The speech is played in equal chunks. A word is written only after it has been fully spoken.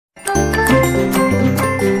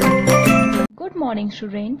Good morning,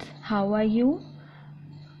 students. How are you?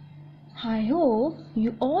 I hope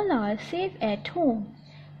you all are safe at home.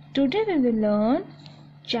 Today we will learn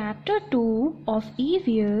chapter 2 of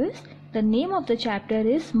E.V.S. The name of the chapter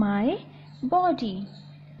is My Body.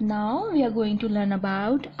 Now we are going to learn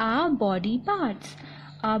about our body parts.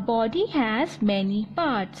 Our body has many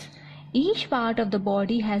parts. Each part of the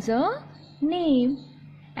body has a name.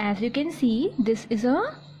 As you can see, this is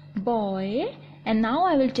a boy, and now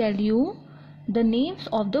I will tell you the names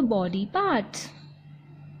of the body parts.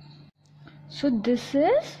 So this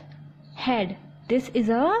is head. This is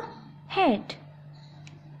a head.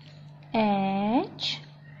 H-E-A-D,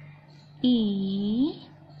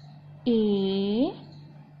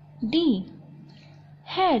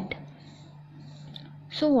 head.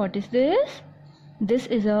 So what is this? This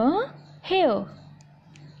is a hair.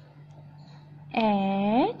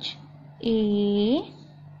 H-A-I-R,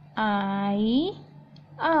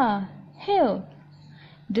 hair.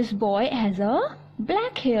 This boy has a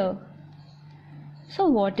black hair. So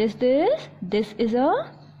what is this? This is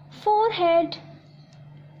a forehead.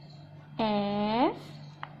 F-O-R-E-H-E-A-D,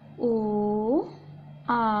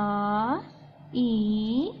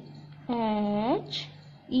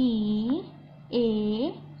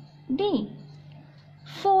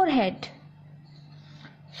 forehead.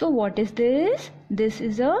 So what is this? This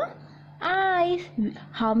is a eyes.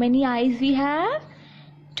 How many eyes we have?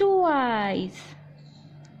 2 eyes.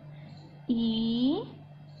 E-Y-E-S,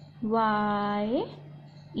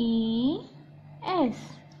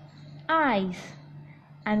 eyes.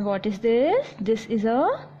 And what is this? This is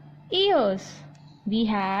a ears. We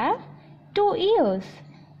have 2 ears.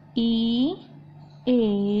 E-A-R-S,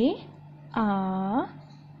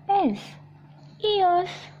 ears.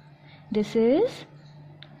 This is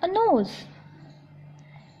a nose.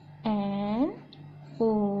 N-O-S-E,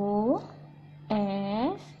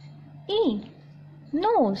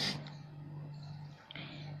 nose.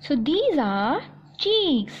 So these are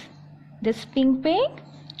cheeks. This pink,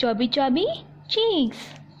 chubby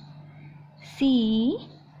cheeks. C-H-E-E-K,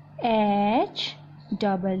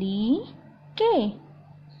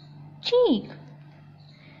 cheek.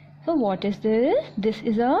 So what is this? This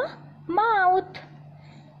is a mouth.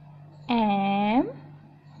 M-O-U-T-H,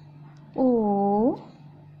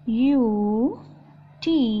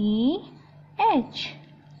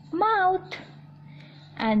 mouth.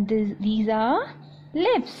 And these are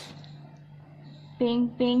lips.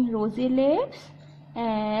 Pink rosy lips.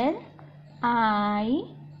 L-I-P-S,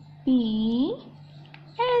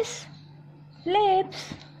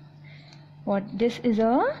 lips. What this is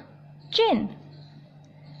a chin.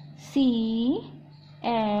 C-H-I-N,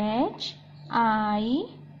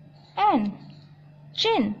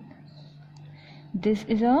 chin. This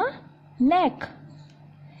is a neck.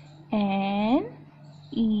 N-E-C-K,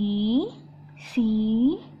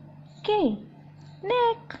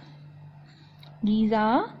 neck. These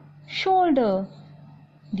are shoulder.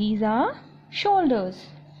 These are shoulders.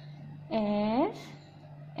 S-H-O-U-L-D-E-R,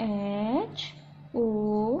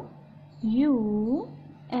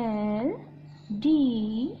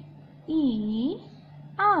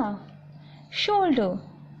 shoulder.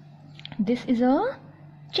 This is a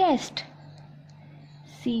chest.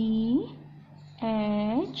 C-H-E-S-T,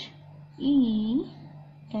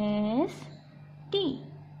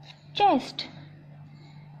 chest.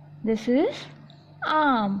 This is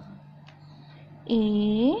arm.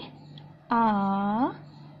 A-R-M,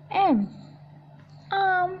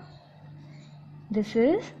 arm. This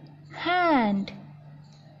is hand.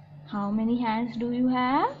 How many hands do you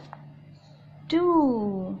have?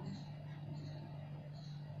 2.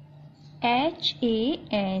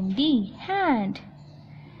 H-A-N-D, hand.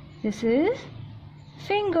 This is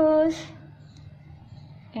fingers.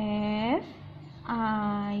 F-I-N-G-E-R-S,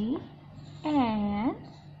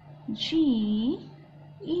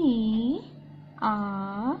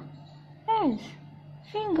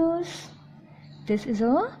 fingers. This is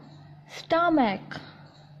a stomach.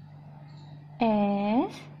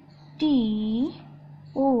 S-T-O-M-A-C-H,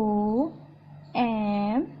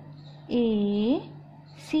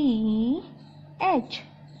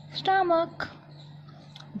 stomach.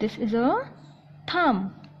 This is a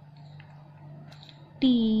thumb.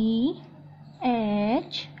 T-H-U-M-B,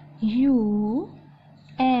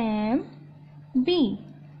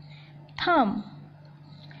 thumb.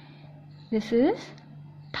 This is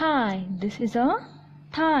thigh. This is a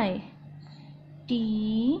thigh.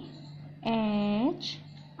 T-H-I-G-H,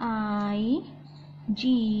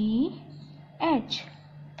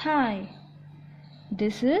 thigh.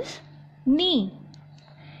 This is knee.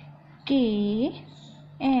 K-N-E-E,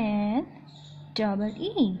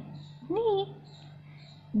 knee.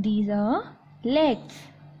 These are legs.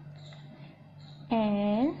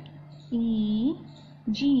 L-E-G-S,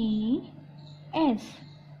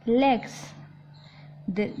 legs.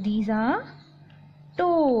 These are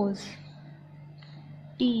toes.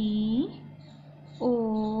 T-O-E-S,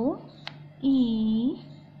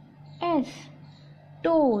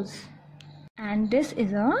 toes. And this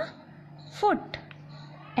is a foot.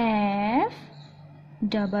 F-O-O-T,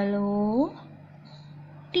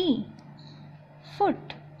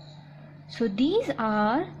 foot. So these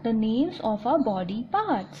are the names of our body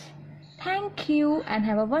parts. Thank you and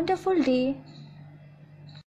have a wonderful day.